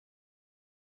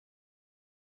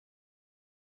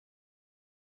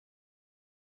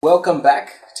Welcome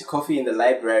back to Coffee in the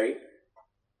Library.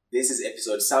 This is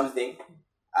episode something.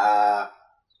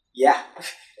 Yeah,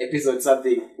 episode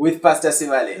something with Pastor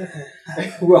Simale.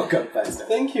 Welcome, Pastor.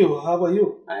 Thank you. How are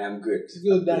you? I am good.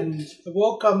 Good, and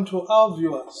welcome to our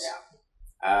viewers.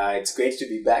 Yeah. It's great to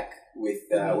be back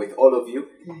with all of you.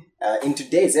 In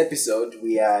today's episode,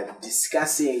 we are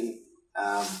discussing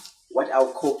what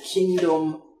I'll call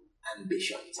kingdom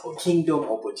ambitions or kingdom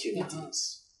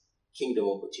opportunities. Kingdom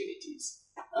opportunities.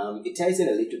 It ties in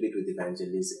a little bit with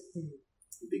evangelism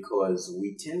because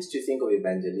we tend to think of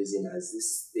evangelism as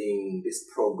this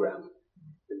program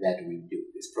that we do,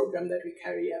 this program that we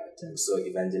carry out. And so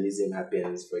evangelism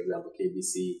happens, for example,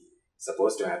 KBC,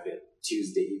 supposed to happen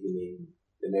Tuesday evening.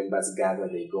 The members gather,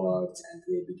 they go out and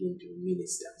they begin to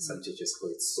minister. Some churches call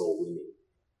it soul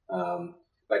winning.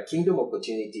 But kingdom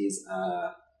opportunities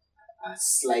are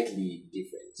slightly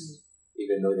different,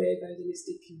 even though they're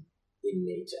evangelistic in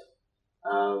nature.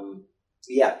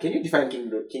 Can you define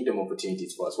kingdom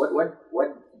opportunities for us? What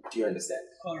do you understand?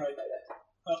 All right. By that?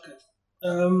 Okay.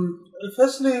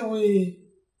 Firstly,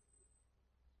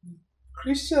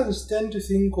 Christians tend to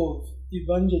think of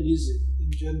evangelism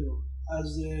in general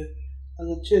as a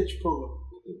church program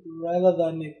rather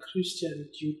than a Christian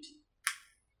duty.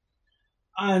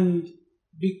 And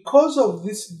because of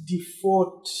this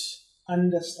default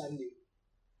understanding,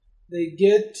 they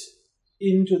get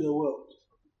into the world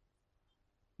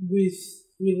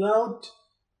without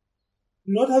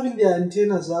not having their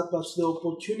antennas up as the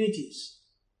opportunities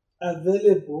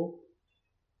available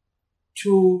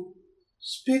to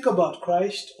speak about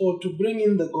Christ or to bring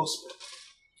in the gospel.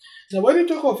 Now, when you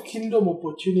talk of kingdom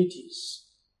opportunities,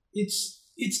 it's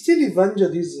still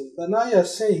evangelism, but now you're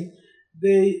saying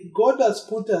God has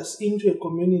put us into a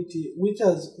community which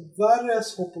has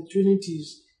various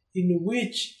opportunities in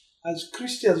which, as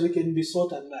Christians, we can be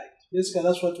salt and light. Basically,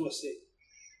 that's what we're saying.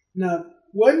 Now,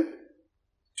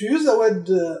 to use the word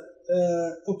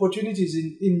opportunities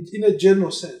in a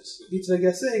general sense, it's like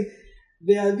you're saying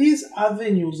there are these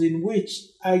avenues in which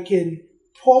I can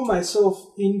pour myself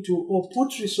into or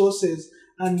put resources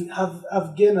and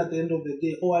have gain at the end of the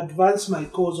day, or advance my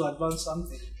cause or advance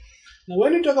something. Now,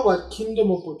 when you talk about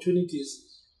kingdom opportunities,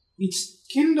 it's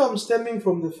kingdom stemming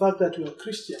from the fact that we are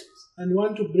Christians and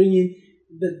want to bring in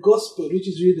the gospel, which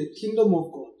is really the kingdom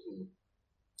of God,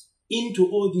 into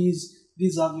all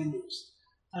these avenues.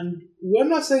 And when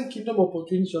we're saying kingdom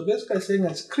opportunities, we're basically saying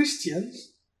as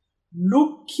Christians,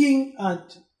 looking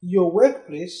at your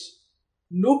workplace,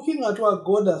 looking at where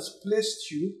God has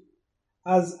placed you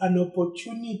as an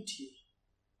opportunity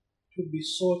to be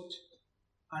salt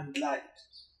and light.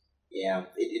 Yeah,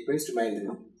 it brings to mind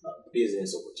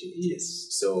business opportunities. Yes.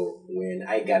 So when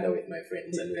I gather with my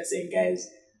friends and we're saying, guys,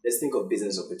 let's think of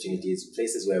business opportunities,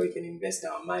 places where we can invest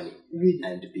our money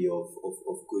and be of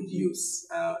good use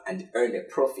and earn a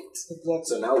profit. Exactly.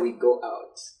 So now we go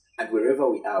out, and wherever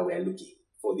we are, we are looking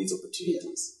for these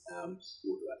opportunities.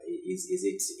 Is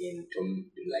it in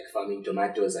like farming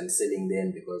tomatoes and selling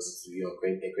them because a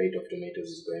crate of tomatoes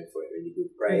is going for a really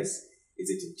good price? Is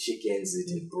it in chickens?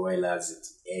 Is it in broilers? Is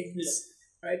it in eggs?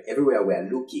 Yeah. Right? Everywhere we are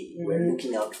looking, we're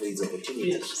looking out for these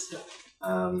opportunities. Yes.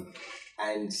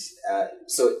 And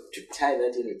so to tie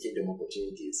that in with kingdom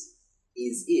opportunities,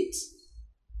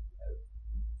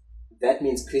 that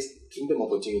means kingdom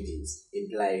opportunities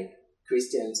imply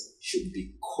Christians should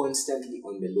be constantly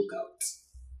on the lookout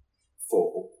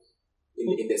for,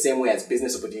 in the same way as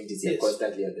business opportunities, you're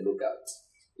constantly on the lookout.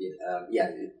 Yeah,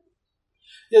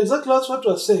 exactly. That's what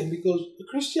we're saying, because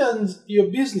Christians,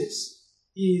 your business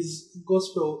is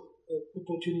gospel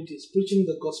opportunities, preaching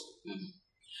the gospel.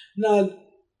 Now,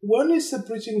 when we say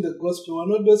preaching the gospel,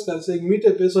 we're not basically saying meet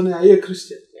a person, are you a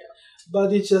Christian?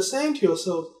 But it's just saying to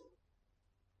yourself,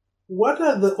 what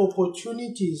are the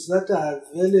opportunities that are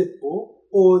available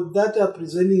or that are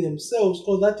presenting themselves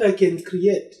or that I can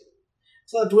create?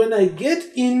 So that when I get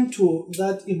into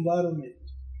that environment,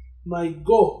 my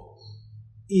goal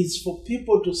is for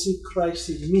people to see Christ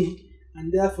in me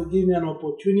and therefore give me an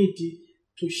opportunity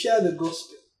to share the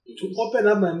gospel, to open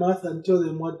up my mouth and tell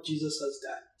them what Jesus has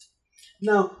done.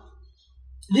 Now,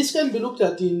 this can be looked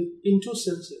at in two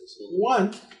senses.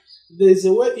 One, there's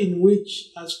a way in which,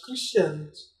 as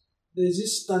Christians, there's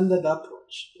this standard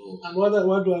approach. And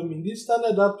what do I mean? This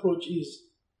standard approach is,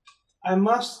 I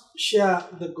must share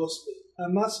the gospel. I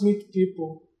must meet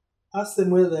people, ask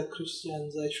them whether they're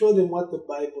Christians. I show them what the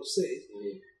Bible says,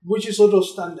 which is sort of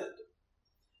standard.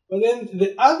 But then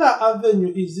the other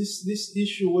avenue is this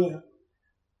issue where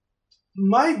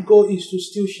my goal is to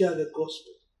still share the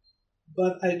gospel.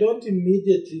 But I don't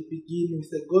immediately begin with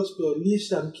the gospel,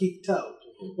 lest I'm kicked out,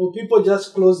 or people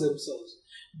just close themselves.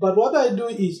 But what I do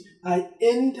is I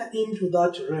enter into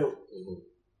that realm.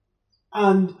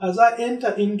 And as I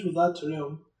enter into that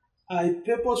realm, I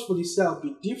purposefully say I'll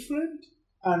be different,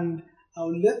 and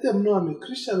I'll let them know I'm a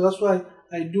Christian. That's why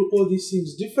I do all these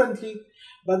things differently.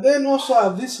 But then also I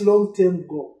have this long-term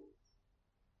goal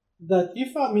that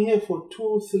if I'm here for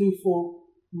 2, 3, 4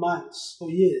 months or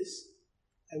years,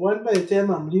 I want by the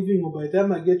time I'm leaving or by the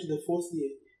time I get to the 4th year,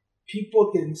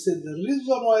 people can say the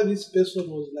reason why this person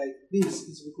was like this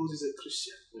is because he's a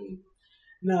Christian.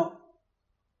 Now,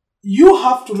 you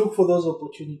have to look for those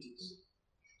opportunities.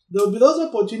 There will be those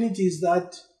opportunities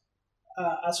that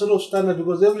are sort of standard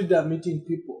because every day I'm meeting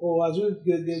people. Or as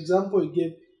the example you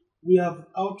gave, we have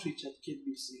outreach at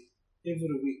KBC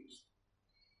every week.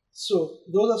 So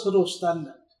those are sort of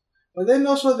standard. But then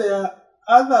also there are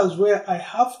others where I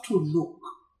have to look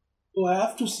or I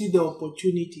have to see the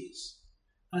opportunities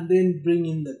and then bring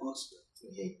in the gospel.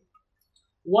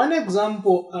 One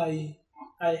example I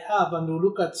have, and we'll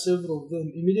look at several of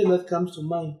them, immediately that comes to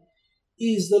mind,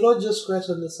 is the Lord Jesus Christ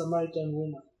and the Samaritan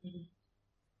woman.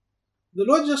 The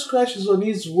Lord Jesus Christ is on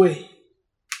his way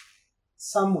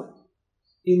somewhere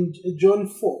in John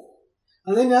 4.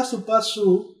 And then he has to pass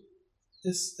through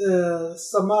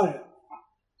Samaria,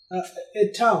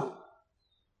 a town.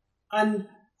 And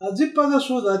as he passes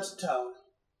through that town,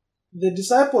 the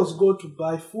disciples go to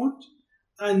buy food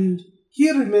and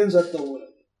he remains at the well.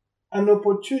 An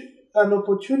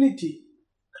opportunity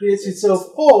creates itself.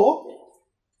 Or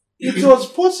it was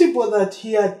possible that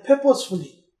he had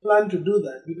purposefully planned to do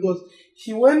that because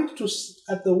he went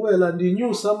at the well and he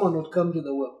knew someone would come to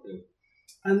the well.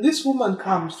 And this woman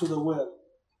comes to the well.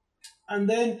 And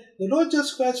then the Lord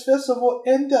Jesus Christ, first of all,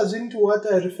 enters into what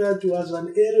I refer to as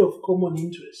an area of common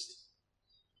interest.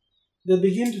 They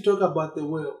begin to talk about the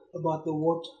well, about the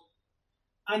water.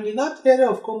 And in that area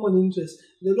of common interest,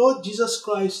 the Lord Jesus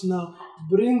Christ now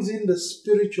brings in the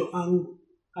spiritual angle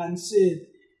and said,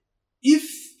 if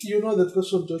you know the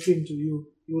person talking to you,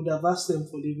 you would have asked them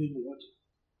for living water.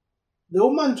 The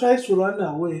woman tries to run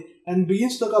away and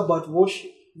begins to talk about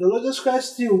worship. The Lord Jesus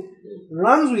Christ still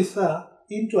runs with her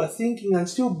into her thinking and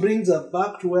still brings her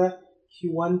back to where he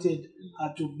wanted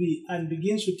her to be and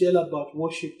begins to tell her about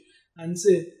worship and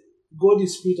say, God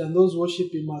is spirit and those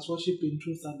worship him must worship in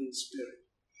truth and in spirit.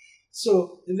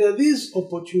 So there are these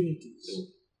opportunities.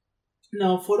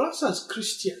 Now for us as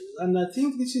Christians, and I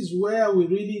think this is where we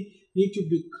really need to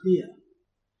be clear,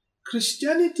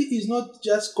 Christianity is not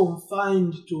just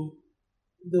confined to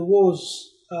the walls,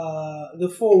 the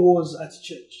 4 walls at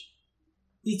church.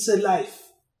 It's a life.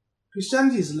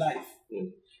 Christianity is life.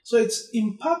 So it's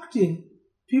impacting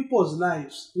people's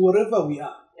lives wherever we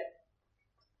are.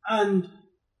 And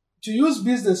to use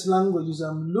business languages,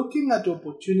 I'm looking at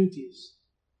opportunities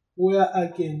where I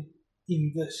can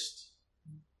invest.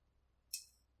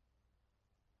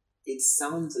 It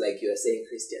sounds like you are saying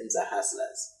Christians are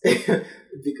hustlers.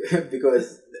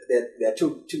 Because there are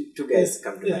two guys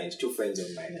come to mind, 2 friends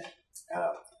of mine.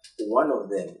 One of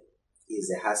them is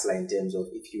a hustler in terms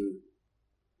of if you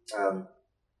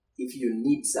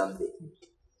need something,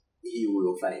 he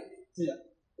will find it.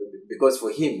 Because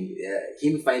for him,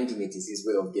 him finding it is his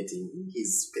way of getting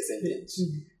his percentage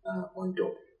on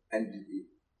top. And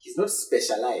he's not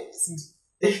specialized.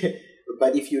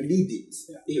 But if you need it,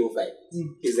 he will find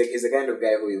it. He's the kind of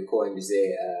guy who you call and you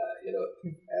say,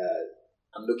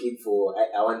 I'm looking for,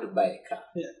 I want to buy a car.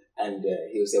 And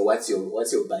he'll say, what's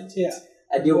your budget?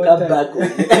 And he'll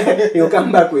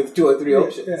come back with 2 or 3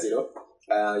 options,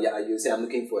 you say, I'm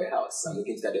looking for a house, I'm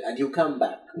looking to start it. And he'll come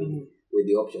back with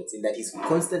the options, in that he's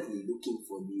constantly looking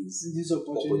for these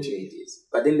opportunities.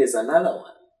 But then there's another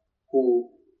one who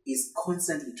is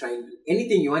constantly trying to,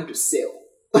 anything you want to sell,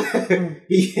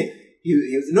 he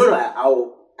was,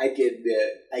 I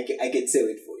can sell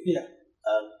it for you.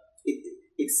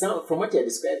 It sounds, from what you're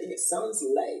describing, it sounds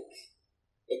like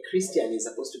a Christian is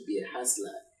supposed to be a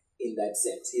hustler in that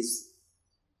sense. His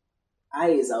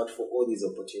eye is out for all these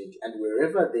opportunities, and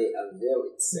wherever they avail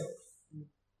itself,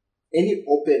 any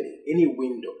opening, any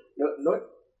window,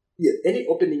 any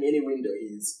opening, any window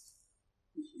he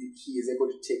is able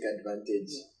to take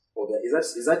advantage of that.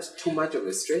 Is that too much of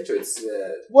a stretch, or it's?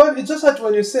 Well, it's just that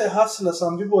when you say hustler,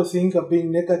 some people think of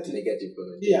being negative. Negative.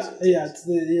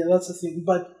 That's the thing.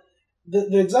 But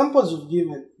the examples you've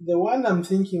given, the one I'm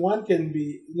thinking, one can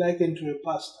be likened to a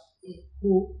pastor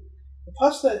a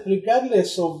pastor,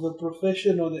 regardless of the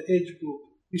profession or the age group,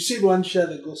 you still want to share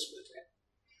the gospel.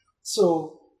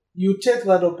 So you take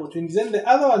that opportunity. Then the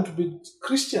other one to be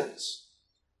Christians,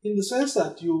 in the sense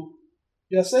that you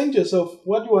are saying to yourself,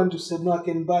 what do you want to say? No, I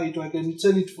can buy it or I can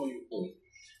sell it for you.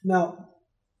 Now,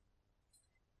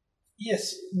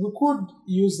 Yes, we could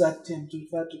use that term to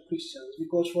refer to Christians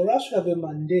because for us we have a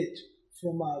mandate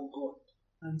from our God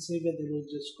and Savior the Lord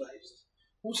Jesus Christ,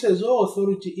 who says, all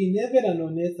authority in heaven and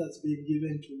on earth has been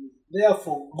given to me.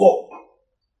 Therefore, go.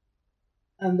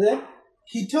 And then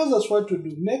he tells us what to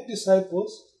do. Make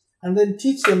disciples and then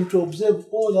teach them to observe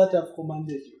all that I've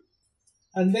commanded you.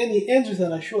 And then he ends with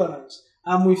an assurance,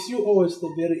 I'm with you always to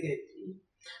the very end.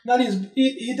 Now,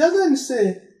 he doesn't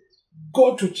say,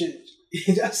 go to church.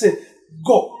 He just said,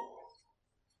 go.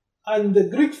 And the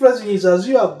Greek phrasing is, as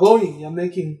you are going, you're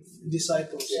making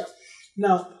disciples. Yeah.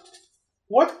 Now,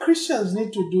 what Christians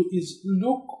need to do is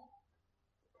look,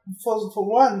 for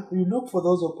one, you look for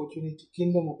those opportunities,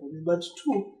 kingdom opportunities. But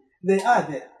two, they are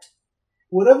there.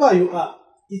 Wherever you are,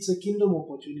 it's a kingdom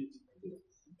opportunity.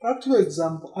 Practical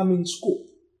example, I'm in school.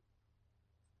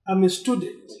 I'm a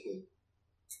student.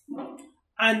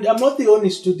 And I'm not the only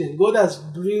student. God has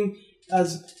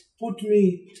put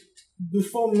me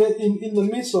in the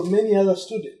midst of many other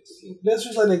students. Let's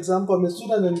use an example. I'm a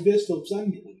student at the University of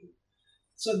Zambia.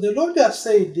 So the Lord has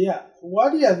said, yeah,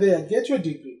 while you are there, get your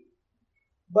degree.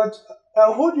 But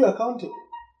I'll hold you accountable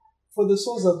for the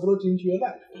souls I've brought into your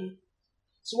life.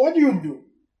 So what do?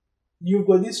 You've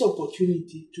got this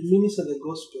opportunity to minister the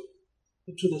gospel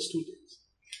to the students.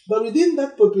 But within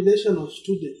that population of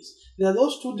students, there are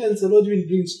those students the Lord will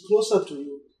bring closer to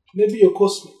you, maybe your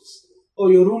classmates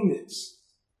or your roommates.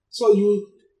 So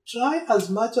you try as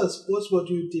much as possible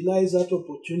to utilize that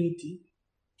opportunity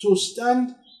to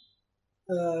stand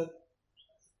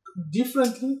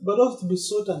differently, but also to be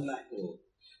salt and light.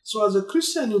 So as a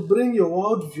Christian, you bring your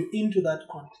worldview into that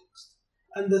context.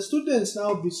 And the students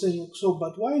now be saying, so,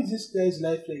 but why is this guy's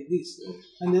life like this?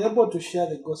 And they're able to share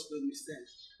the gospel with them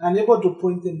and able to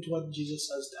point them to what Jesus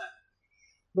has done.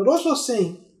 But also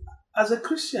saying, as a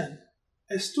Christian,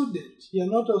 a student, you're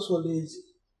not also lazy.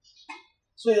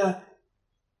 So you're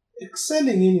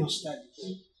excelling in your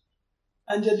studies.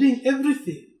 And you're doing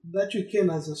everything that you can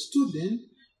as a student,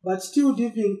 but still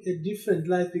living a different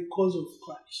life because of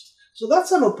Christ. So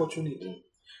that's an opportunity.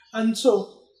 And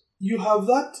so you have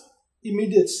that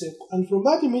immediate circle. And from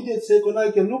that immediate circle, now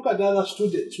you can look at other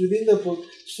students within the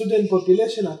student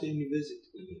population at the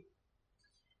university.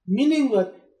 Meaning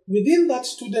that within that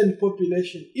student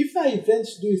population, if there are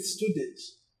events to do with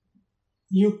students,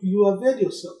 you avail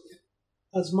yourself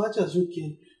as much as you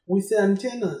can with the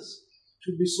antennas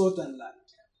to be salt and light.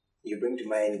 You bring to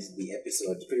mind the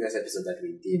previous episode that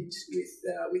we did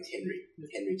with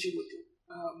Henry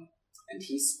Chibutu. And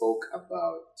he spoke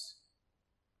about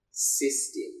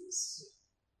systems,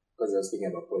 because I was speaking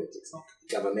about politics.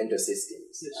 Governmental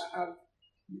systems. Yes.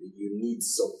 You need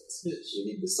salt. Yes. You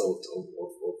need the salt of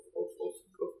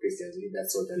Christians. You need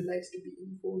that salt and light to be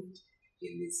involved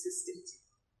in these systems.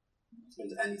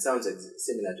 And it sounds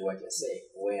similar to what you're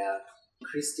saying, where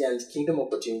Christians' kingdom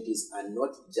opportunities are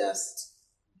not just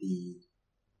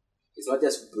it's not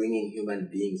just bringing human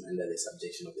beings under the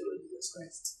subjection of the Lord Jesus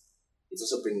Christ. It's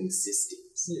also bringing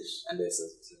systems under the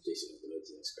subjection of the Lord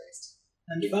Jesus Christ.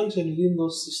 And function within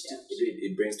those systems.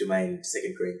 It brings to mind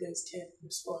 2 Corinthians 10,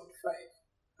 verse 4 and 5.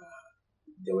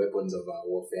 The weapons of our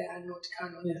warfare are not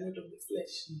carnal, they are not of the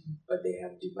flesh, but they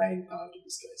have divine power to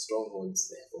destroy strongholds.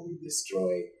 Therefore, we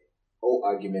destroy all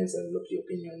arguments and lofty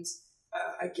opinions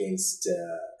against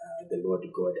the Lord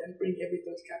God and bring every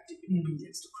thought captive in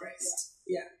obedience to Christ.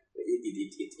 Yeah,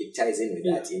 it ties in with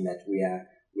that, in that we are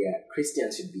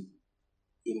Christians should be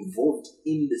involved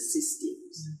in the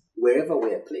systems wherever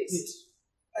we are placed.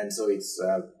 And so it's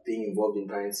being involved in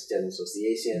parents' teachers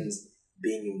associations,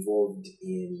 being involved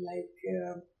in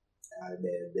the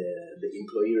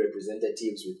employee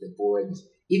representatives with the board,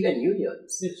 even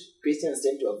unions. Christians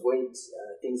tend to avoid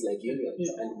things like unions,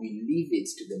 and we leave it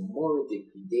to the moral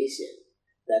degradation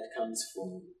that comes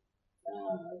from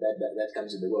that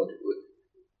comes with the world.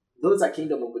 Those are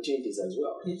kingdom opportunities as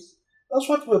well. Right? Yes. That's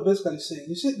what we're basically saying.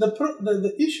 You see,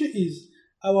 the issue is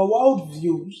our world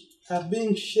views are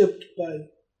being shaped by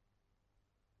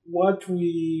what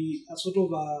we are sort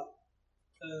of I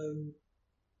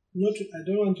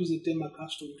don't want to use the term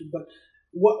accustomed to, but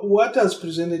what has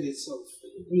presented itself.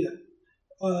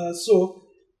 So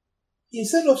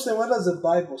instead of saying what does the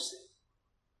Bible say,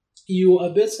 you are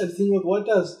basically thinking of what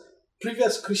does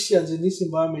previous Christians in this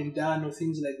environment done or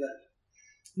things like that.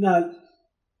 Now,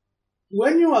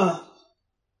 when you are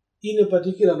in a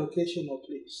particular location or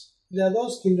place, there are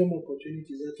those kingdom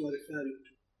opportunities that you are referring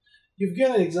to. You've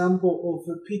given an example of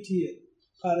the PTA,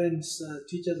 Parents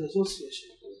Teachers Association.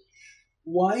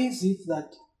 Why is it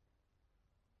that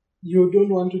you don't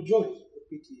want to join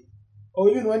the PTA? Or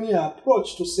even when you are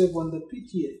approached to serve on the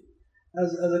PTA,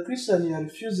 as a Christian, you are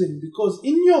refusing because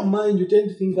in your mind you tend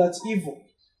to think that's evil.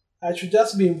 I should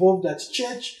just be involved at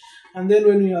church, and then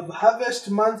when we have harvest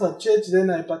month at church, then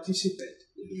I participate.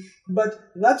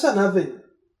 But that's an avenue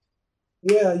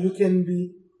where you can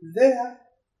be there.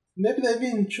 Maybe they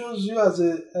even choose you as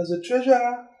a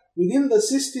treasurer. Within the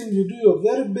system, you do your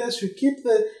very best. You keep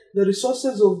the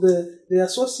resources of the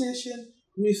association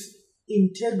with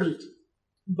integrity.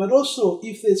 But also,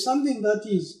 if there's something that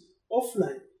is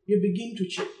offline, you begin to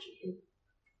change.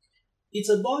 It's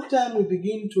about time we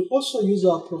begin to also use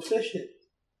our profession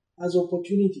as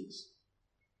opportunities.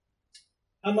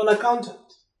 I'm an accountant.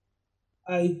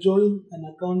 I joined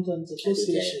an accountants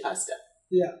association. Pastor.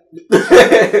 Yeah.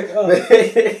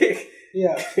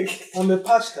 Yeah. I'm a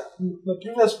pastor. My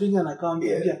previous being an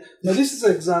accountant. Yeah. Now this is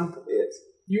an example. Yes.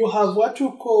 You have what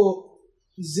you call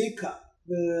Zika,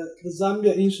 the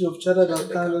Zambia Institute of Chartered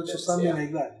Accountants or something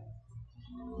like that.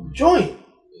 Join.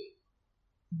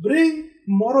 Bring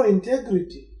moral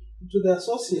integrity to the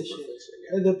association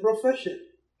and the profession,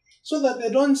 so that they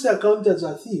don't say accountants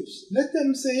are thieves. Let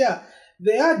them say, yeah,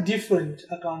 they are different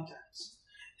accountants.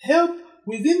 Help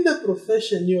within the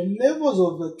profession, your levels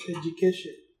of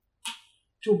education,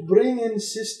 to bring in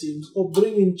systems or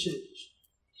bring in change.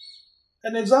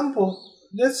 An example,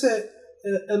 let's say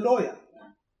a lawyer.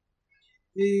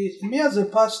 Me as a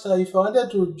pastor, if I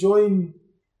wanted to join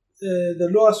the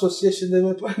law association, they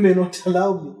may not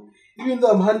allow me. Even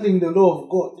though I'm handling the law of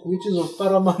God, which is of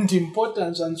paramount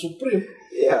importance and supreme,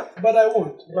 but I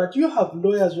won't. But you have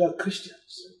lawyers who are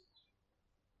Christians,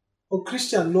 or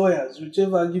Christian lawyers,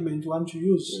 whichever argument you want to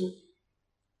use,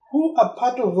 who are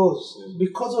part of those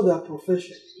because of their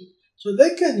profession. So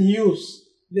they can use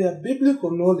their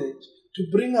biblical knowledge to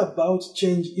bring about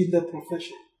change in the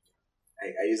profession.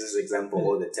 I use this example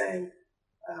all the time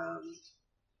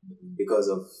because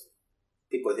of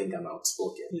people think I'm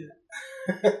outspoken.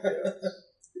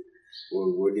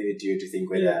 We'll leave it to you to think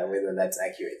whether that's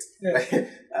accurate.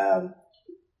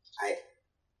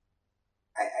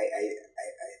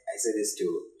 I say this to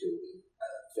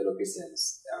fellow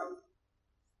Christians.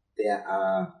 There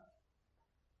are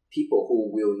people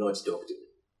who will not talk to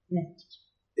me.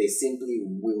 They simply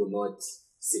will not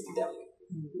sit down with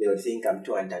me. They will think I'm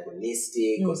too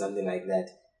antagonistic or something like that.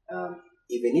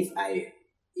 Even if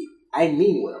I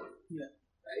mean well,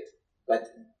 right? But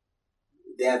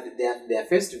their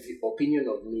first opinion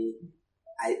of me,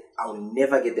 I'll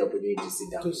never get the opportunity to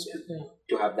sit down with them,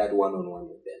 to have that one-on-one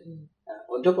with them.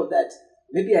 On top of that,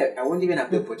 maybe I won't even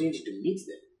have the opportunity to meet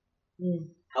them.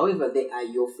 However, they are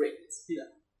your friends.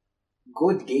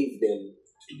 God gave them,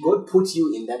 God put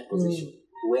you in that position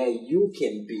where you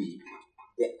can be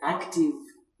the active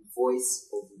voice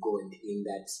of God in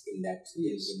that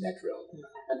realm.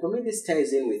 And for me, this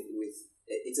ties in with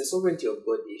it's a sovereignty of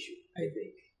God issue, I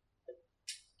think.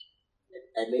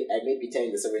 I may be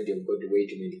tying the sovereignty of God to way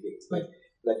too many things,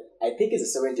 but I think it's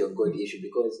a sovereignty of God issue,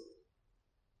 because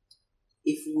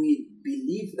if we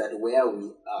believe that where we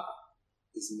are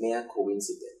is mere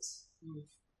coincidence,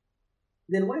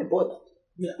 then why bother?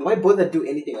 Why bother do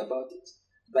anything about it?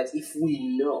 But if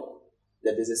we know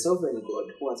that there's a sovereign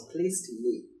God who has placed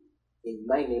me in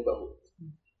my neighborhood,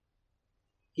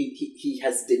 he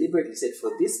has deliberately said,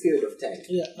 for this period of time,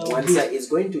 Mwanza is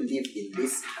going to live in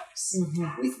this house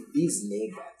with these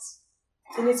neighbors.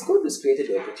 And it's God who's created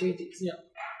the opportunities.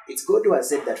 It's God who has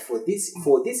said that for this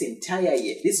entire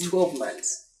year, this 12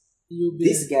 months,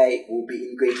 this guy will be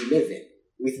in grade 11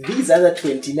 with these other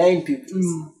 29 pupils.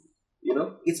 You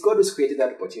know, it's God who's created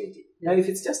that opportunity. Now, if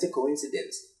it's just a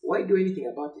coincidence, why do anything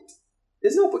about it?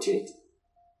 There's no opportunity.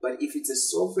 But if it's a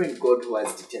sovereign God who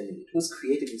has determined it, who's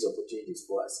created these opportunities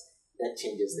for us, that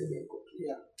changes the game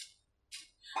completely.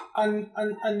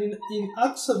 And in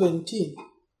Acts 17,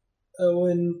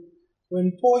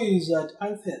 when Paul is at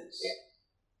Athens,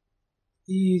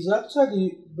 he is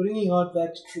actually bringing out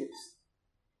that truth.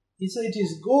 He said it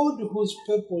is God whose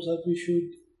purpose that we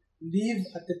should live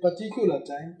at a particular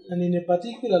time and in a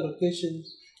particular location.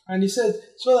 And he said,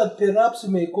 so that perhaps we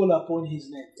may call upon his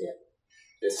name.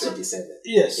 Verse 27.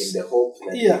 Yes. In the hope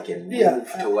that they can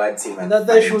move towards him and that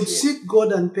they should seek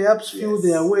God and perhaps feel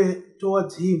their way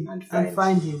towards him and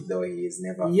find him. Though he is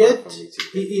never Yet, far from each of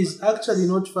he is actually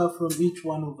not far from each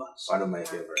one of us. One of my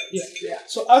favorites.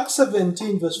 So Acts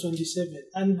 17 verse 27.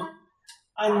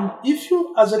 And if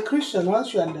you, as a Christian,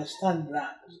 once you understand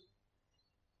that,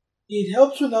 it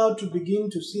helps you now to begin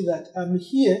to see that I'm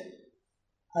here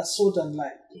as salt and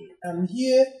light. I'm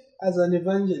here as an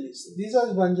evangelist. These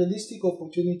are evangelistic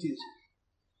opportunities.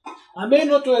 I may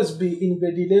not always be in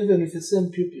grade 11 with the same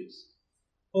pupils,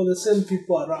 or the same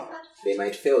people around. They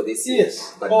might fail this year,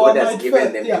 Yes. but Or God I has might given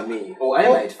fail, them yeah. to me. Or I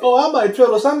might fail. Or I might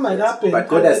fail, or something might happen. But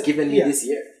God and has given me yeah, this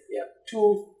year. Yeah.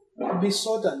 to be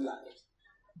salt and light.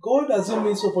 God has given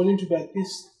me this opportunity to be at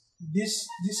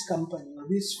this company, or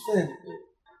this firm.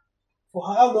 For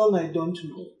how long, I don't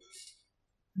know.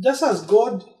 Just as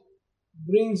God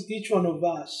brings each one of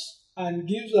us and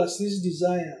gives us these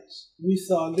desires with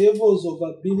our levels of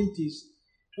abilities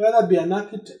to either be an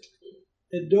architect,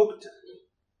 a doctor,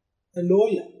 a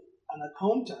lawyer, an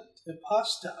accountant, a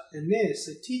pastor, a nurse,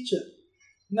 a teacher.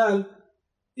 Now,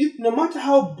 if no matter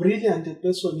how brilliant a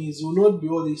person is, he will not be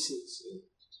all these things.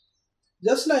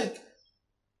 Just like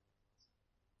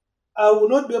I will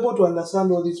not be able to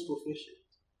understand all these professions.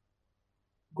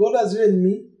 God has given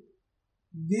me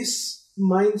this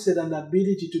mindset and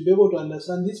ability to be able to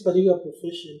understand this particular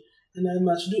profession, and I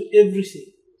must do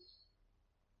everything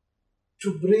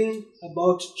to bring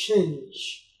about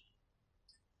change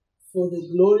for the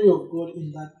glory of God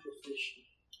in that profession.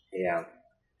 Yeah.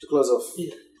 To close off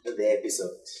Yeah. the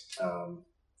episode,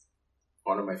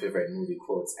 one of my favorite movie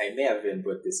quotes. I may have even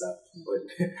brought this up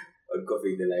on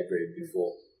Coffee in the Library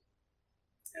before.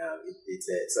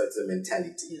 It's a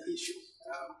mentality issue.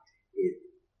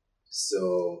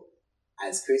 So,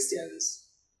 as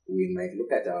Christians, we might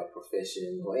look at our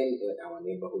profession or our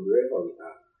neighborhood, wherever we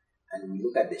are, and we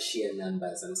look at the sheer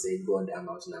numbers and say, God, I'm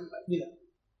outnumbered. Yeah.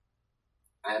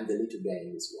 I am the little guy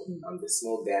in this world. I'm the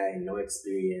small guy, no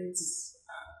experience,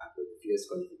 I've got fewest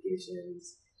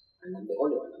qualifications, and I'm the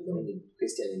only one. I'm the only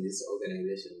Christian in this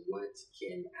organization. What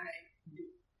can I do?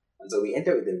 And so we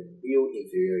enter with a real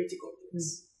inferiority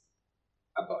complex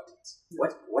about it.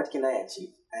 What can I achieve?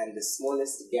 I am the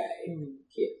smallest guy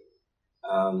here.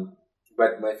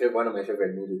 But one of my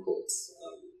favorite movie quotes,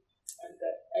 and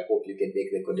I hope you can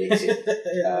make the connection.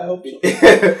 I hope so.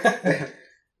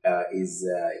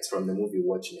 It's from the movie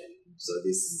Watchmen. So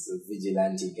this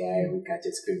vigilante guy who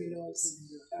catches criminals,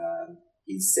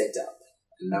 he's set up,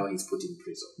 and now he's put in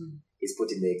prison. He's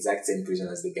put in the exact same prison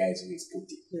as the guys who he's put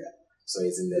in. Yeah. So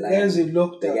he's in the line. Guys who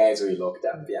locked up. The guys who he locked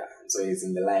up, yeah. So he's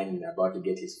in the line about to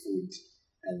get his food,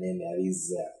 and then there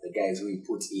is the guys who he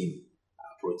put in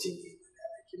approaching him.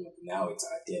 They're like, now it's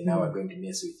our turn. Now we're going to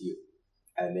mess with you.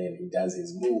 And then he does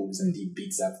his moves and he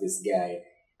beats up this guy.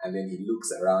 And then he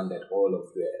looks around at all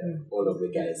of the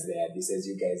guys there. He says,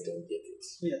 "You guys don't get it.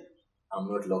 Yeah. I'm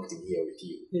not locked in here with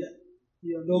you. Yeah.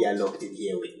 You're locked in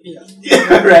here with me."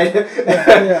 Yeah. Right?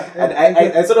 Yeah. And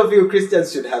I sort of feel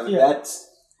Christians should have that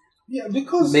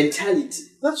because mentality.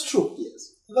 That's true.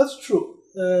 Yes. That's true.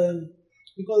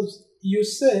 Because you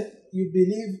say you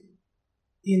believe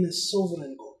in a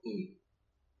sovereign God.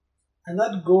 And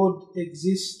that God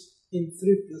exists in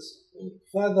three persons: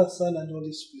 Father, Son, and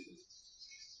Holy Spirit.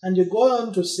 And you go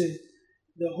on to say,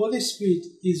 the Holy Spirit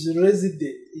is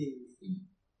resident in me.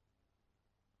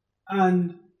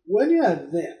 And when you are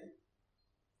there,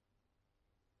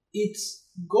 it's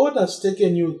God has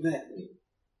taken you there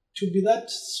to be that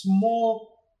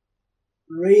small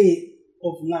ray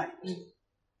of light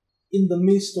in the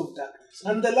midst of darkness.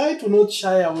 And the light will not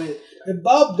shy away. A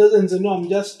bulb doesn't say, "No, I'm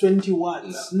just 20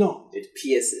 watts." No. It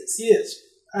pierces. Yes.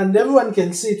 And everyone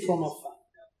can see it from afar.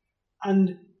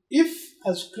 And if,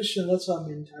 as Christians, that's our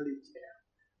mentality,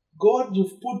 God,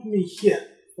 you've put me here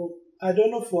for I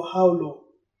don't know for how long.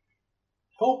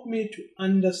 Help me to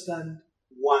understand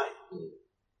why.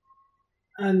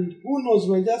 And who knows,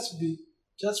 may just be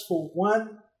just for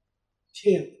one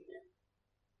term.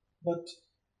 But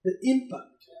the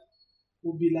impact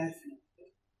will be lifelong.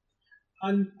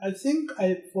 And I think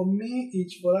for me,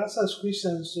 it's for us as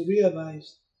Christians to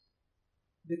realize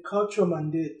the cultural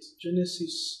mandate,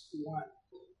 Genesis 1.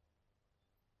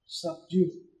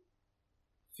 Subdue,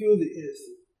 fill the earth,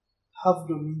 have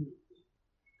dominion.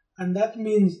 And that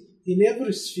means in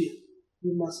every sphere,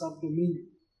 we must have dominion.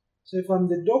 So if I'm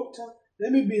the doctor,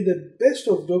 let me be the best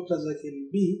of doctors I can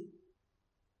be.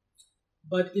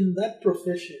 But in that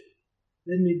profession,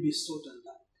 let me be salt and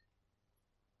light.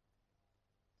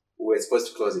 We're supposed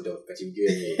to close it off, but you've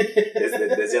given me.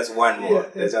 There's just one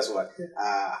more. There's just one.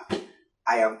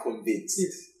 I am convinced.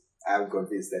 Yes. I am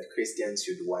convinced that Christians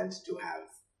should want to have,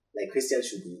 Christians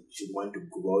should want to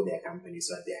grow their companies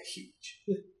so that they are huge.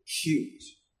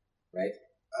 Huge. Right?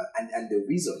 And the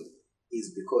reason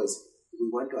is because we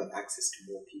want to have access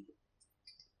to more people.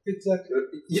 Exactly.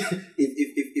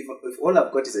 If all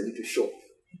I've got is a little shop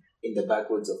in the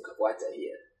backwoods of Kapwata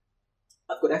here,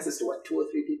 I've got access to 2 or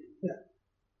 3 people. Yeah.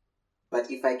 But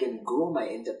if I can grow my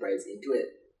enterprise into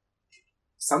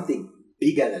something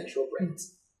bigger than ShopRite,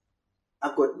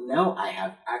 I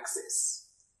have access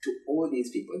to all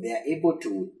these people. They are able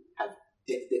to have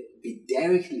be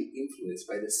directly influenced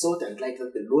by the salt and light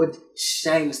that the Lord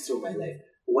shines through my life,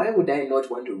 why would I not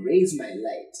want to raise my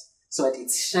light so that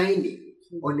it's shining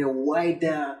on a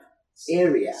wider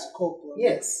area? Scope.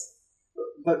 Yes.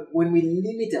 But when we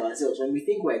limit ourselves, when we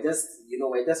think we're just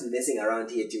messing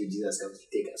around here till Jesus comes to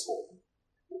take us home,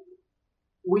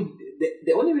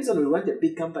 the only reason we want a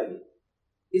big company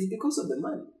is because of the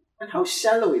money. And how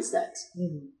shallow is that?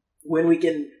 Mm. When we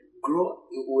can grow,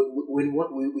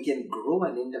 we can grow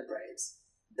an enterprise,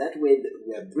 that way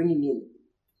we are bringing in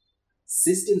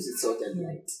systems with salt and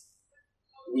light.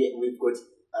 We've got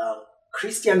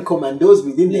Christian commandos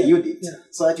within the unit,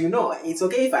 so that it's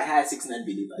okay if I hire 6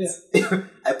 non-believers. Yeah.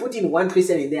 I put in one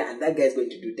Christian in there, and that guy is going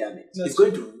to do damage. It's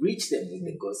going to reach them with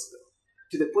the gospel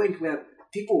to the point where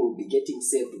people will be getting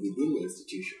saved within the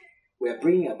institution. We are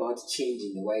bringing about change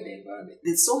in the wider environment.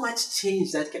 There's so much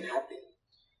change that can happen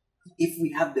if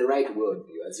we have the right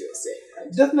worldview, as you were saying.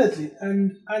 Right? Definitely,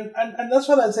 and that's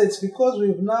what I said. It's because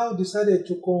we've now decided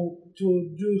to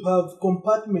have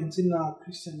compartments in our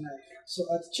Christian life. So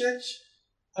at church,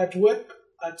 at work,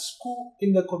 at school,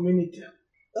 in the community.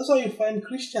 That's why you find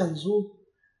Christians who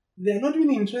they are not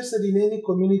even interested in any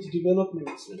community development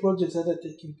projects that are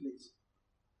taking place.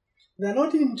 They are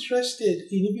not interested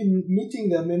in even meeting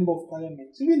their member of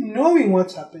parliament, even knowing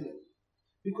what's happening,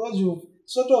 because you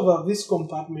sort of have this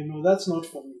compartment. No, that's not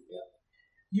for me. Yeah.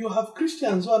 You have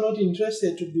Christians who are not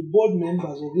interested to be board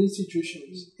members of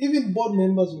institutions, even board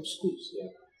members of schools. Yeah.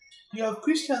 You have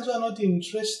Christians who are not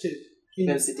interested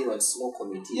in sitting on small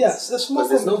committees. Yes, a small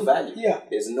committee. There's no value. Yeah.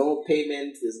 There's no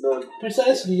payment. There's no...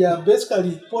 Precisely,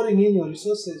 basically pouring in your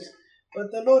resources.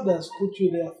 But the Lord has put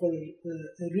you there for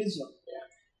a reason. Yeah.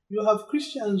 You have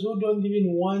Christians who don't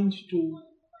even want to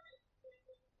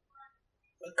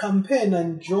campaign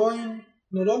and join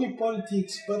not only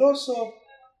politics, but also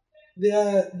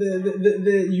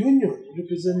the union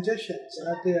representations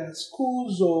at their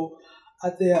schools or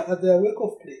at their work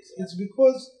of place. It's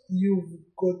because you've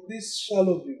got this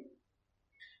shallow view.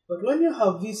 But when you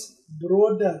have this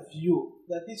broader view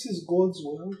that this is God's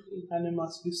world and it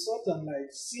must be salt and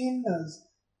light, sin has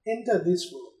entered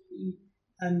this world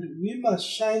and we must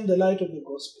shine the light of the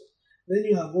gospel, then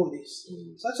you have all this.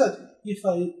 Such that if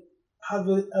I have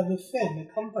a firm, a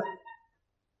company,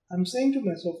 I'm saying to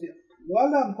myself,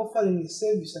 while I'm offering a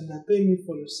service and they're paying me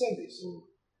for the service,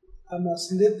 I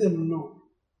must let them know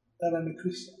that I'm a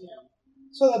Christian. Yeah.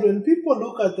 So that when people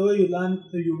look at the way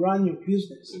you run your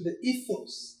business, the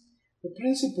ethos, the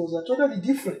principles are totally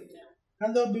different.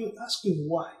 And they'll be asking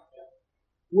why.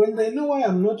 When they know why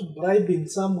I'm not bribing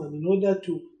someone in order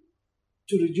to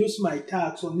reduce my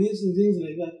tax on these and things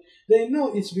like that, they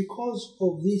know it's because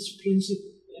of this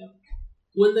principle. Yeah.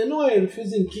 When they know I'm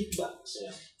refusing kickbacks,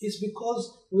 it's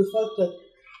because of the fact that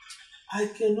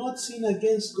I cannot sin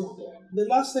against God. Yeah. The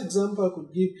last example I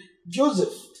could give,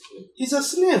 Joseph is a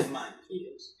slave man.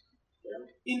 Yes.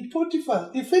 Yeah. In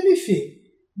Potiphar, if anything,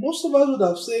 most of us would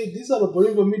have said, these are the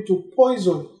opportunity for me to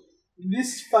poison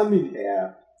this family.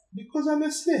 Yeah. Because I'm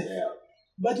a slave. Yeah.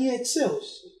 But he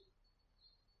excels.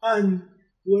 And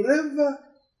wherever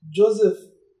Joseph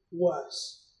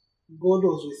was, God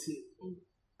was with him.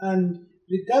 And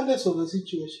regardless of the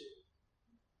situation,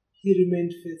 he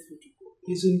remained faithful to God.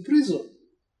 He's in prison.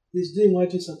 He's doing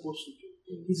what he's supposed to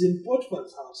do. He's in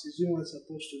Potiphar's house. He's doing what he's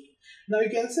supposed to do. Now you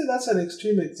can say that's an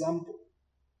extreme example.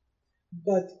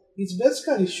 But it's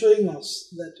basically showing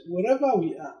us that wherever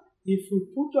we are, if we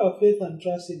put our faith and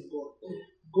trust in God,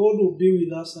 God will be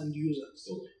with us and use us.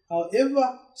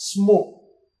 However small,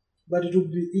 but it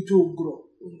will grow.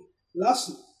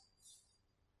 Lastly,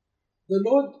 the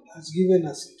Lord has given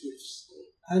us gifts,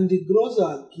 and He grows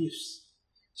our gifts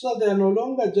so they are no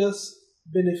longer just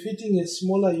benefiting a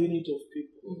smaller unit of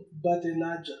people, but a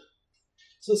larger.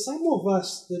 So some of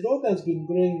us, the Lord has been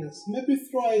growing us, maybe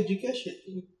through our education.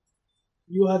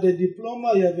 You had a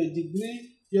diploma, you have a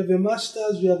degree, you have a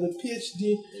master's, you have a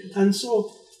PhD, and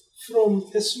so from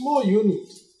a small unit,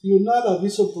 you now have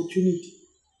this opportunity.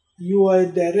 You are a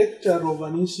director of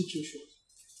an institution.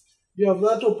 You have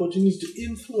that opportunity to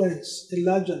influence a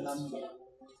larger number.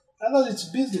 Otherwise,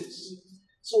 it's business.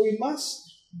 So we must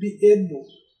be able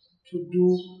to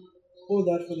do all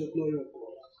that for the glory of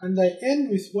God. And I end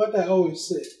with what I always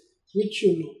say, which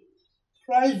you know.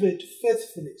 Private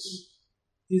faithfulness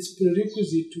is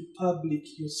prerequisite to public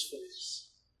usefulness.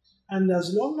 And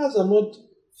as long as I'm not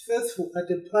faithful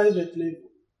at a private level,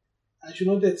 I should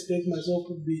not expect myself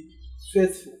to be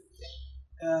faithful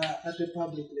at a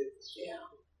public level. Yeah.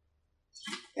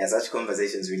 Yeah, such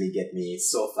conversations really get me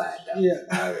so fired up.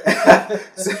 Yeah.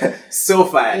 So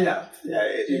fired Yeah. up. Yeah,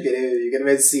 you can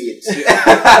even see it.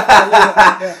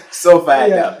 Yeah. So fired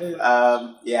Yeah,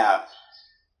 up. Yeah.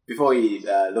 Before we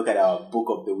look at our book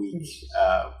of the week,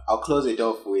 I'll close it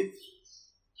off with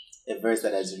a verse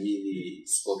that has really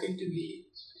spoken to me.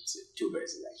 It's two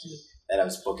verses actually that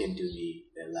have spoken to me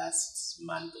the last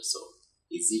month or so.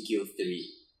 Ezekiel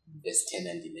 3, verse 10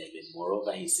 and 11.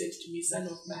 Moreover, he said to me, Son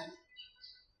of man,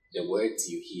 the words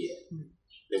you hear,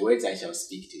 the words I shall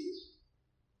speak to you,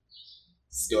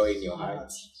 store in your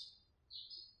heart.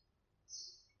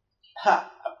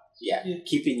 Yeah,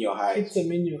 keep in your heart. Keep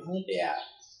them in your heart. Yeah.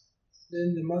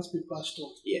 Then they must be passed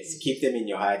on. Yes, keep them in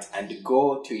your heart and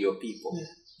go to your people,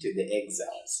 to the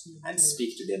exiles, and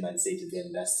speak to them and say to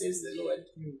them, thus says the Lord,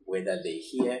 whether they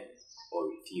hear or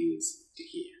refuse to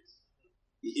hear.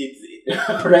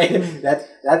 Right?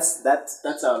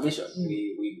 That's our mission.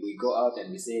 We go out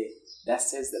and we say,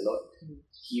 thus says the Lord.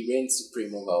 He reigns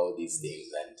supreme over all these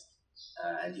things,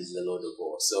 and He's the Lord of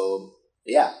all. So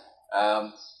yeah,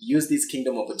 use these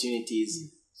kingdom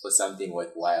opportunities for something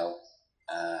worthwhile.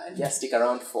 And just stick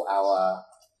around for our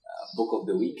book of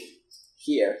the week.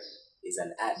 Here is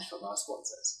an ad from our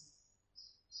sponsors.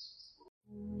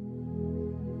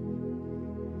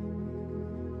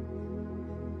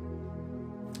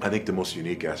 I think the most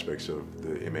unique aspects of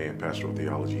the MA in Pastoral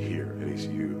Theology here at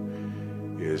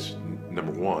ECU is,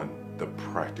 number one, the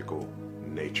practical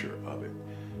nature of it.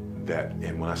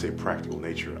 And when I say practical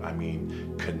nature, I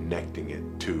mean connecting it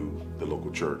to the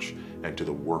local church and to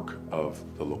the work of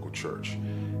the local church,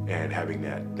 and having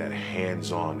that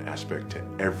hands-on aspect to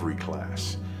every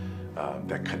class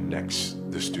that connects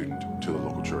the student to the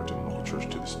local church and the local church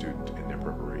to the student in their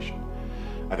preparation.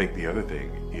 I think the other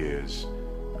thing is,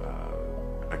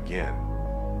 again,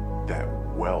 that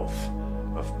wealth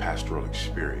of pastoral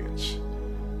experience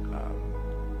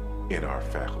in our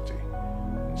faculty.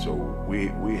 So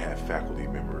we have faculty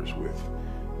members with,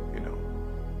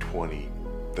 20,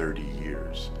 30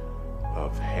 years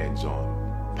of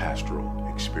hands-on pastoral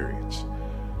experience.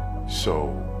 So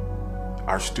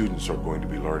our students are going to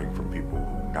be learning from people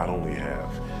who not only have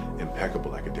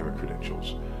impeccable academic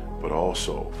credentials, but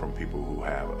also from people who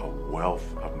have a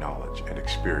wealth of knowledge and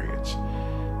experience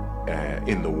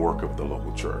in the work of the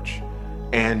local church,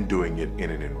 and doing it in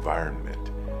an environment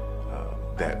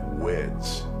that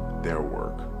weds their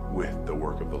work with the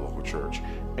work of the local church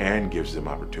and gives them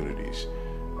opportunities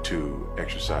to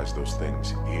exercise those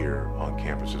things here on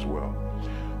campus as well.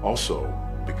 Also,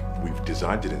 we've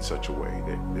designed it in such a way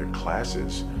that their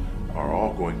classes are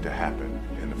all going to happen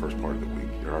in the first part of the week.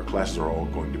 Our classes are all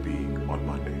going to be on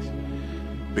Mondays,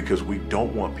 because we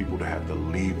don't want people to have to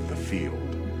leave the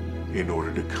field in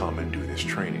order to come and do this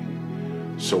training.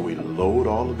 So we load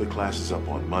all of the classes up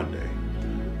on Monday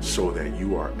so that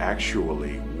you are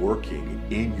actually working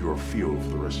in your field for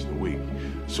the rest of the week.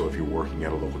 So if you're working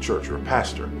at a local church, you're a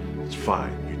pastor, it's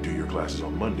fine. You do your classes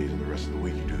on Mondays, and the rest of the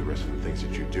week you do the rest of the things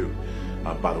that you do.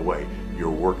 By the way,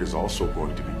 your work is also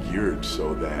going to be geared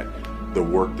so that the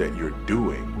work that you're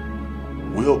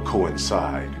doing will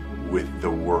coincide with the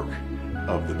work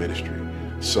of the ministry.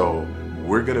 So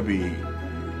we're going to be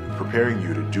preparing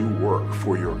you to do work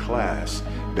for your class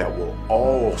that will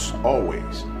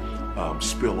always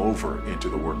spill over into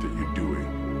the work that you're doing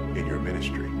in your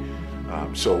ministry.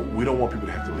 So we don't want people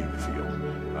to have to leave the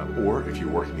field. Or if you're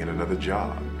working in another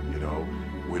job,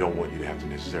 we don't want you to have to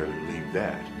necessarily leave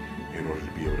that in order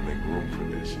to be able to make room for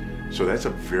this. So that's a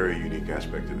very unique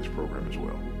aspect of this program as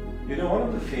well. One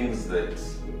of the things that,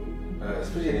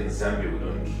 especially in Zambia, we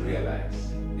don't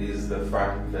realize is the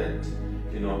fact that,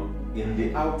 in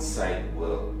the outside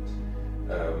world,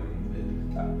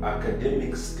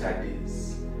 academic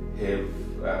studies have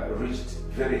reached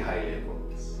very high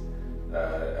levels,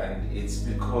 and it's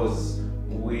because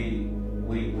we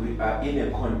are in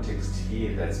a context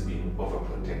here that's been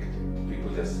overprotected.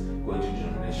 People just go to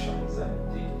denominations, and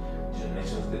the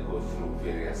denominations, they go through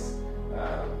various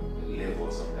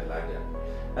levels of the ladder,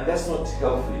 and that's not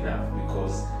healthy enough,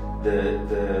 because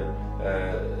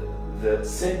the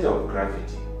center of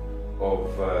gravity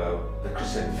of the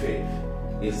Christian faith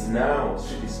is now,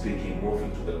 strictly speaking,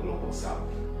 moving to the global south.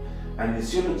 And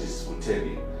missiologists will tell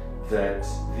you that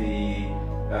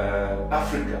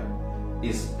Africa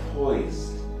is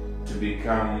poised to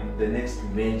become the next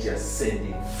major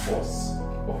sending force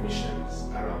of missionaries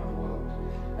around the world.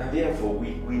 And therefore,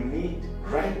 we need,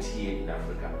 right here in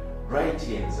Africa, right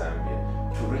here in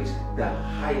Zambia, to reach the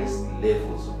highest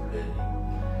levels of learning.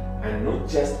 And not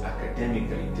just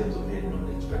academically in terms of head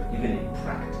knowledge, but even in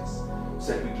practice,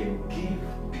 so that we can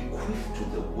bequeath to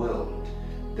the world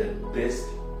the best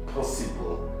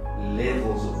possible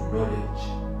levels of knowledge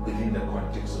within the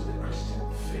context of the Christian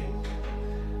faith.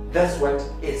 That's what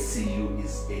SCU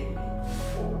is aiming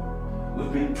for.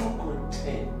 We've been too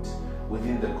content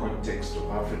within the context of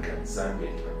Africa and Zambia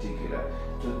in particular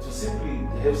to simply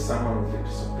have someone with a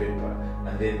piece of paper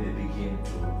and then they begin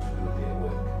to do their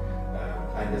work.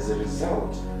 And as a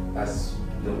result, as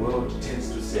the world tends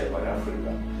to say about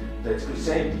Africa, that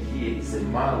Christianity here is a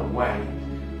mile wide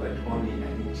but only an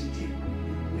inch deep.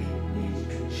 We need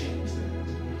to change that.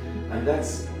 And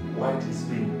that's what is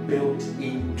being built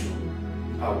into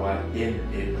our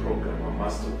MA program, our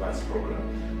Master of Arts program,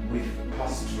 with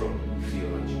pastoral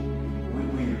theology. We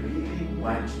really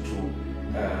want to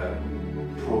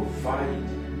provide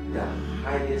the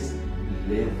highest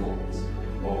levels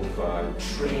of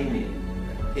training,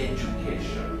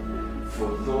 education for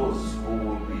those who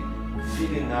will be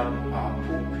filling up our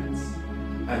pulpits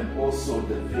and also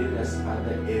the various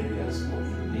other areas of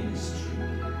ministry,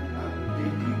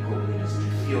 biblical ministry,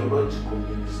 theological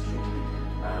ministry,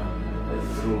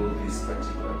 through this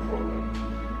particular program.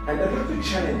 And I'd like to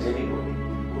challenge anybody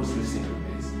who's listening to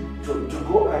this to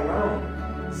go around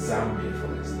Zambia, for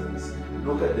instance,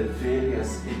 look at the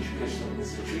various educational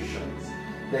institutions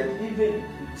that even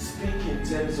speak in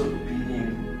terms of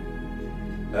being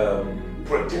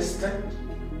Protestant,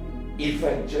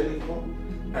 evangelical,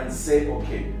 and say,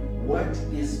 okay, what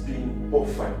is being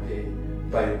offered there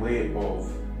by way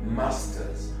of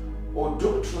masters or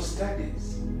doctoral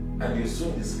studies? And you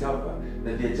soon discover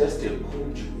that they're just a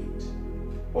conduit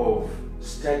of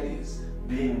studies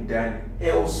being done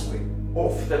elsewhere,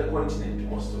 off the continent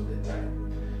most of the time.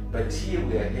 But here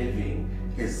we are having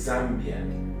a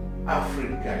Zambian,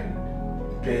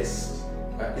 African-based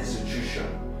institution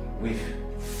with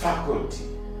faculty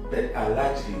that are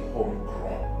largely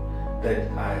homegrown, that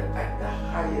are at the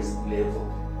highest level,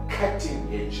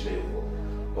 cutting-edge level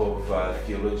of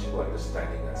theological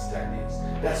understanding and studies.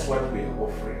 That's what we are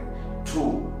offering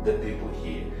to the people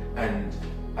here. And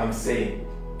I'm saying,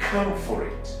 come for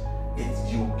it.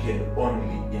 You can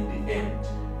only, in the end,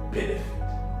 benefit.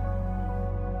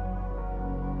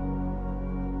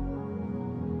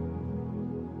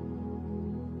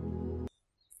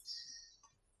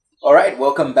 All right,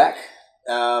 welcome back.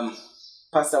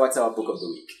 Pastor, what's our book of the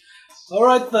week? All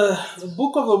right, the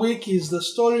book of the week is The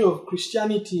Story of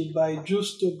Christianity by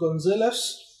Justo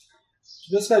Gonzalez.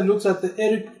 It basically looks at the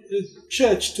early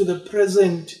church to the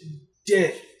present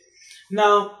day.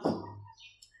 Now,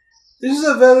 this is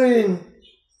a very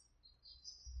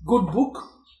good book,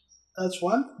 that's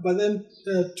one. But then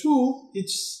two,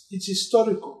 it's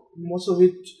historical. Most of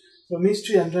it from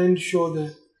history and trying to show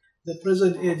the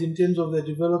present age in terms of the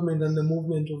development and the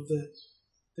movement of the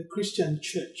Christian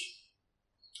church.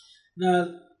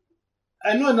 Now,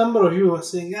 I know a number of you are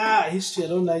saying, history, I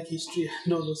don't like history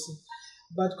and all those things.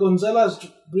 But Gonzalez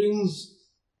brings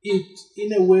it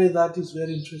in a way that is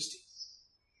very interesting.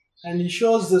 And he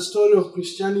shows the story of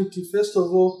Christianity, first of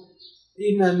all,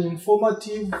 in an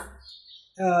informative,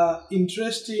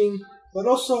 interesting, but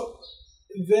also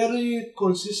very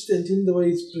consistent in the way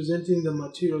he's presenting the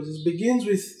materials. It begins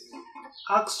with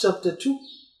Acts chapter 2,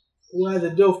 where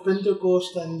the day of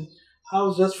Pentecost, and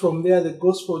how just from there the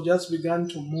gospel just began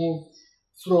to move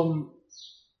from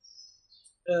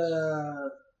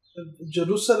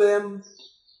Jerusalem,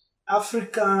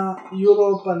 Africa,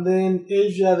 Europe, and then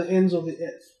Asia, the ends of the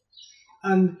earth.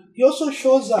 And he also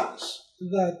shows us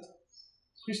that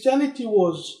Christianity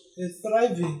was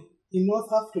thriving in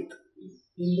North Africa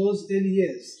in those early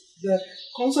years. The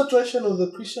concentration of the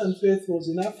Christian faith was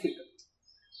in Africa.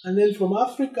 And then from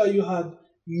Africa you had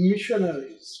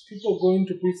missionaries, people going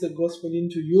to preach the gospel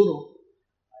into Europe,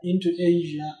 into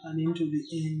Asia, and into the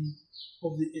end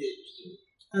of the age.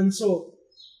 And so,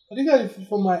 particularly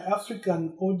for my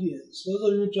African audience, those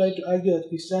of you who try to argue that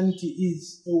Christianity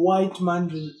is a white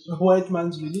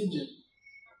man's religion,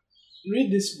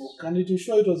 read this book and it will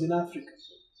show it was in Africa.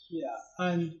 Yeah,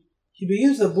 and he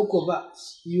begins the book of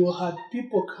Acts. You had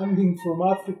people coming from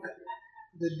Africa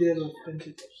the day of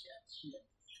Pentecost. Yeah.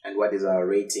 And what is our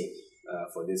rating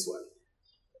for this one?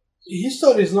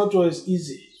 History is not always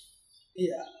easy.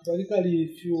 Yeah, particularly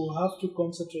if you have to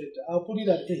concentrate. I'll put it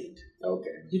at 8.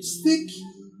 Okay. It's thick.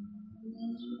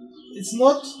 It's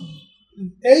not,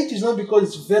 8 is not because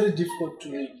it's very difficult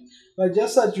to read, but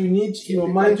just that you need your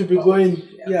mind to be going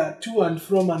to and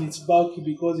from, and it's bulky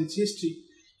because it's history.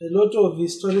 A lot of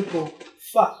historical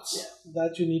facts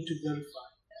that you need to verify.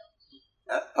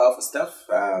 Powerful stuff.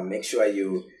 Make sure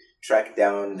you track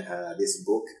down this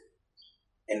book.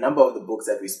 A number of the books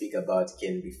that we speak about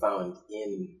can be found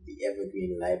in the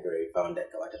Evergreen Library found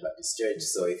at Kawata Baptist Church.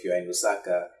 So if you're in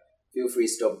Lusaka, feel free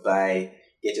to stop by,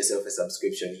 get yourself a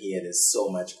subscription here. There's so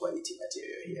much quality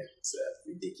material here. It's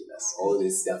ridiculous. All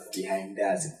this stuff behind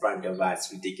us, in front of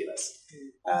us, ridiculous.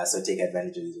 So take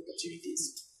advantage of these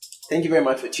opportunities. Thank you very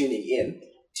much for tuning in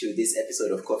to this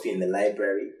episode of Coffee in the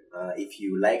Library. If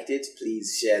you liked it,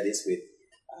 please share this with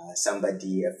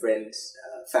somebody, a friend,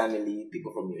 family,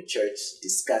 people from your church.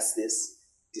 Discuss this.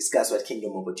 Discuss what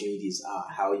kingdom opportunities are,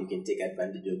 how you can take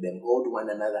advantage of them. Hold one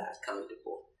another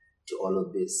accountable to all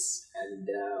of this. And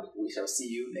we shall see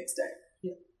you next time.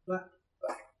 Yeah. Bye.